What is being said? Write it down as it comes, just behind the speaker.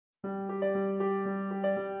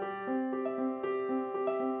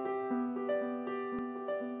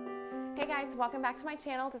guys, welcome back to my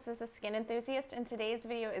channel. This is the Skin Enthusiast, and today's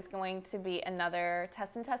video is going to be another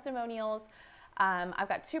test and testimonials. I've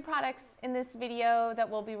got two products in this video that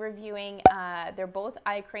we'll be reviewing. They're both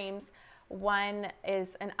eye creams. One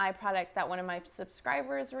is an eye product that one of my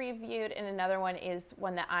subscribers reviewed, and another one is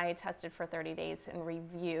one that I tested for 30 days and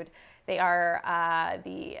reviewed. They are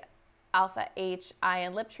the Alpha H eye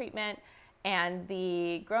and lip treatment and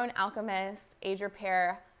the Grown Alchemist Age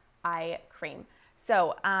Repair eye cream.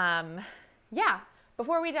 So yeah,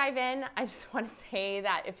 before we dive in, I just want to say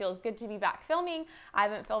that it feels good to be back filming. I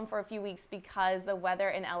haven't filmed for a few weeks because the weather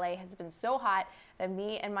in LA has been so hot that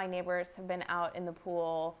me and my neighbors have been out in the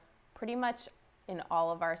pool pretty much in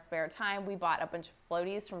all of our spare time. We bought a bunch of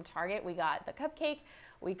floaties from Target. We got the cupcake,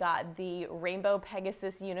 we got the rainbow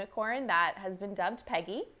Pegasus unicorn that has been dubbed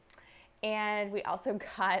Peggy, and we also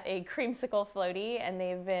got a creamsicle floaty, and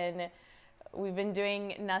we've been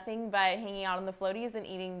doing nothing but hanging out on the floaties and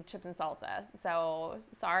eating chips and salsa. So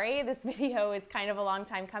sorry, this video is kind of a long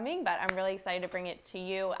time coming, but I'm really excited to bring it to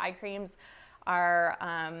you. Eye creams are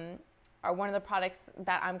one of the products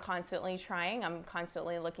that I'm constantly trying. I'm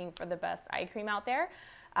constantly looking for the best eye cream out there.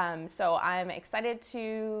 So I'm excited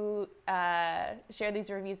to share these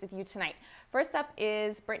reviews with you tonight. First up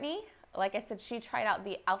is Brittany. Like I said, she tried out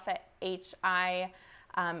the Alpha H eye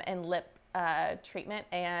and lip treatment,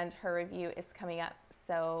 and her review is coming up,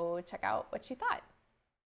 so check out what she thought.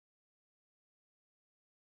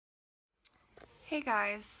 Hey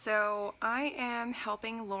guys, so I am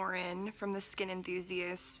helping Lauren from the Skin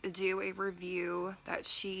Enthusiast do a review that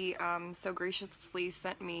she so graciously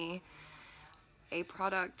sent me a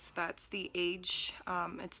product that's the Age,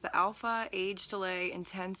 it's the Alpha Age Delay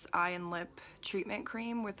Intense Eye and Lip Treatment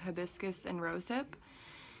Cream with hibiscus and rosehip,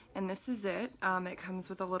 and this is it. It comes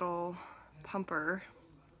with a little pumper.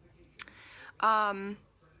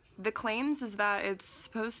 The claims is that it's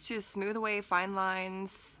supposed to smooth away fine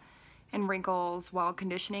lines and wrinkles while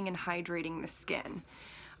conditioning and hydrating the skin.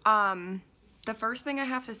 The first thing I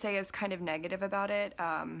have to say is kind of negative about it.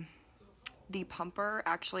 The pumper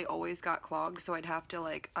actually always got clogged, so I'd have to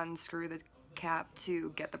like unscrew the cap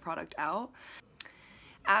to get the product out.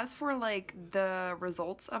 As for like the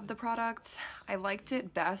results of the product, I liked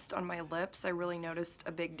it best on my lips. I really noticed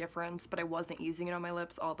a big difference, but I wasn't using it on my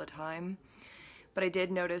lips all the time. But I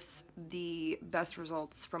did notice the best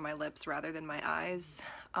results from my lips rather than my eyes.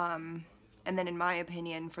 And then in my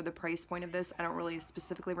opinion, for the price point of this, I don't really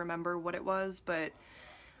specifically remember what it was, but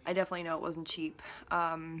I definitely know it wasn't cheap.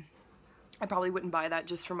 I probably wouldn't buy that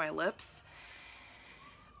just for my lips.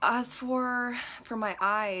 As for my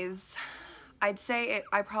eyes, I'd say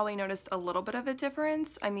I probably noticed a little bit of a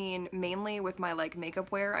difference. I mean, mainly with my like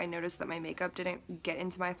makeup wear, I noticed that my makeup didn't get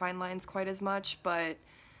into my fine lines quite as much, but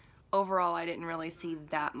overall I didn't really see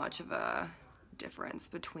that much of a difference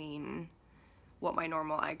between what my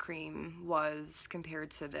normal eye cream was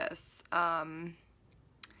compared to this.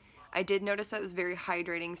 I did notice that it was very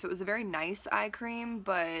hydrating, so it was a very nice eye cream,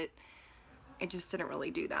 but it just didn't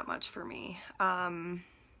really do that much for me. So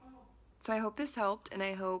I hope this helped, and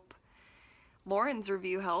I hope Lauren's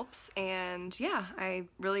review helps, and yeah, I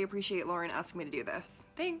really appreciate Lauren asking me to do this.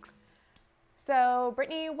 Thanks! So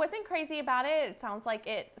Brittany wasn't crazy about it. It sounds like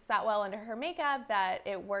it sat well under her makeup, that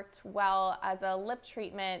it worked well as a lip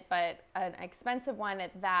treatment, but an expensive one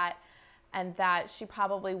at that, and that she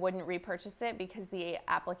probably wouldn't repurchase it because the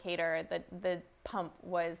applicator, the pump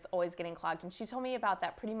was always getting clogged, and she told me about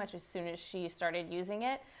that pretty much as soon as she started using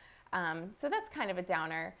it. So that's kind of a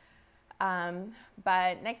downer.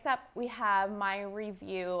 But next up we have my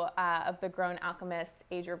review of the Grown Alchemist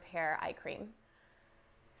Age Repair eye cream.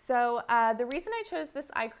 So the reason I chose this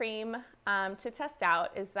eye cream to test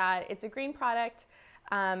out is that it's a green product,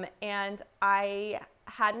 and I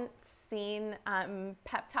hadn't seen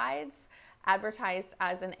peptides advertised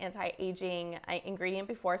as an anti-aging ingredient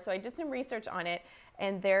before, so I did some research on it,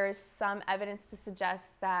 and there's some evidence to suggest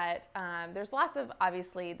that there's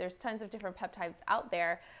obviously there's tons of different peptides out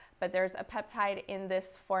there, but there's a peptide in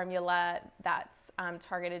this formula that's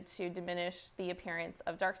targeted to diminish the appearance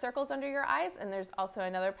of dark circles under your eyes, and there's also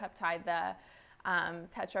another peptide, the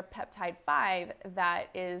tetrapeptide 5, that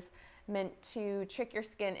is meant to trick your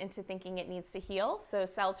skin into thinking it needs to heal, so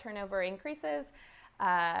cell turnover increases,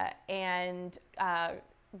 and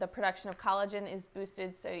the production of collagen is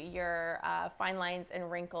boosted, so your fine lines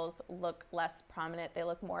and wrinkles look less prominent, they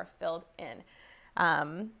look more filled in.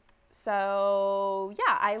 So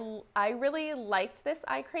yeah, I really liked this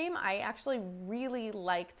eye cream. I actually really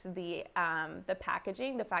liked the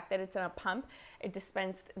packaging, the fact that it's in a pump. It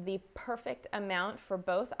dispensed the perfect amount for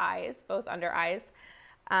both eyes, both under eyes.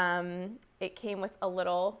 It came with a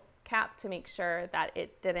little cap to make sure that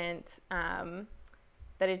it didn't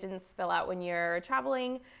spill out when you're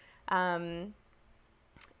traveling.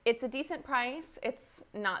 It's a decent price. It's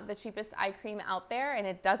not the cheapest eye cream out there, and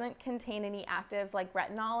it doesn't contain any actives like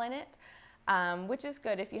retinol in it, which is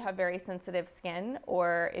good if you have very sensitive skin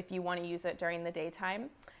or if you want to use it during the daytime.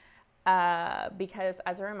 Because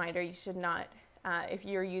as a reminder, you should not, if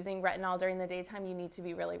you're using retinol during the daytime, you need to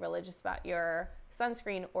be really religious about your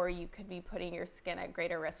sunscreen, or you could be putting your skin at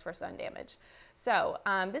greater risk for sun damage. So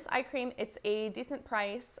this eye cream, it's a decent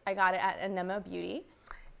price. I got it at Enema Beauty,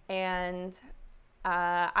 and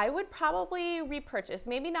I would probably repurchase,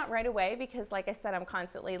 maybe not right away, because like I said, I'm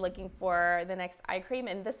constantly looking for the next eye cream,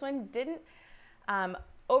 and this one didn't,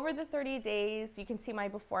 over the 30 days, you can see my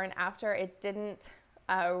before and after, it didn't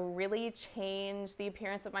really change the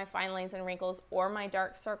appearance of my fine lines and wrinkles or my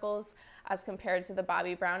dark circles as compared to the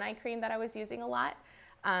Bobbi Brown eye cream that I was using a lot.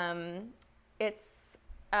 It's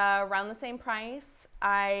around the same price.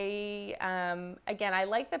 Again, I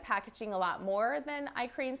like the packaging a lot more than eye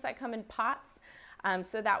creams that come in pots.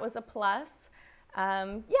 So that was a plus.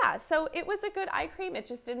 Yeah, so it was a good eye cream. It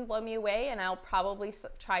just didn't blow me away, and I'll probably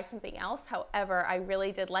try something else. However, I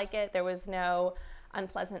really did like it. There was no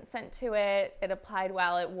unpleasant scent to it. It applied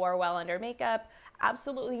well. It wore well under makeup.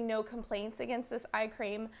 Absolutely no complaints against this eye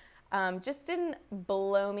cream. Just didn't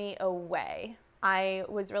blow me away. I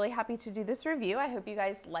was really happy to do this review. I hope you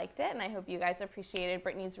guys liked it, and I hope you guys appreciated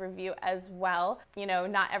Brittany's review as well. You know,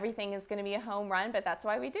 not everything is going to be a home run, but that's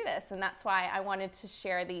why we do this, and that's why I wanted to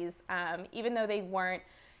share these, even though they weren't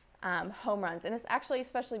home runs. And it's actually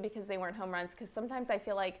especially because they weren't home runs, because sometimes I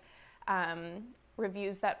feel like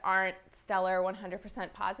reviews that aren't stellar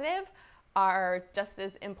 100% positive are just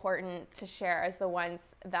as important to share as the ones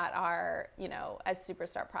that are, you know, as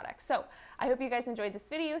superstar products. So I hope you guys enjoyed this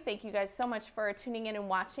video. Thank you guys so much for tuning in and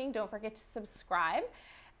watching. Don't forget to subscribe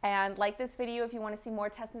and like this video if you want to see more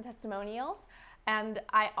tests and testimonials. And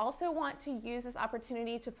I also want to use this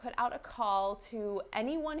opportunity to put out a call to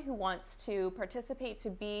anyone who wants to participate, to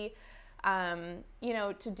be you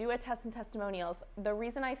know, to do a test and testimonials. The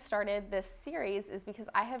reason I started this series is because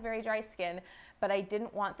I have very dry skin, but I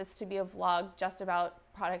didn't want this to be a vlog just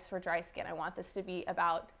about products for dry skin. I want this to be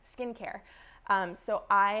about skincare. So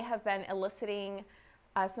I have been eliciting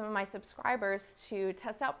some of my subscribers to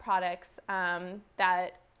test out products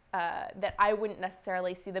that I wouldn't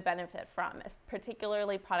necessarily see the benefit from,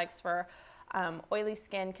 particularly products for oily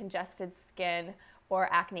skin, congested skin, or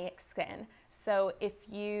acneic skin. So if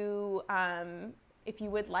you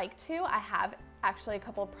would like to, I have actually a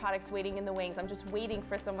couple of products waiting in the wings. I'm just waiting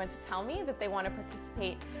for someone to tell me that they want to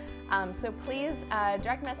participate. So please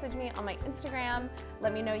direct message me on my Instagram.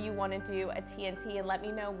 Let me know you want to do a TNT, and let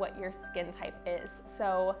me know what your skin type is.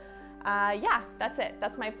 So yeah, that's it.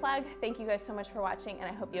 That's my plug. Thank you guys so much for watching, and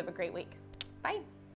I hope you have a great week. Bye.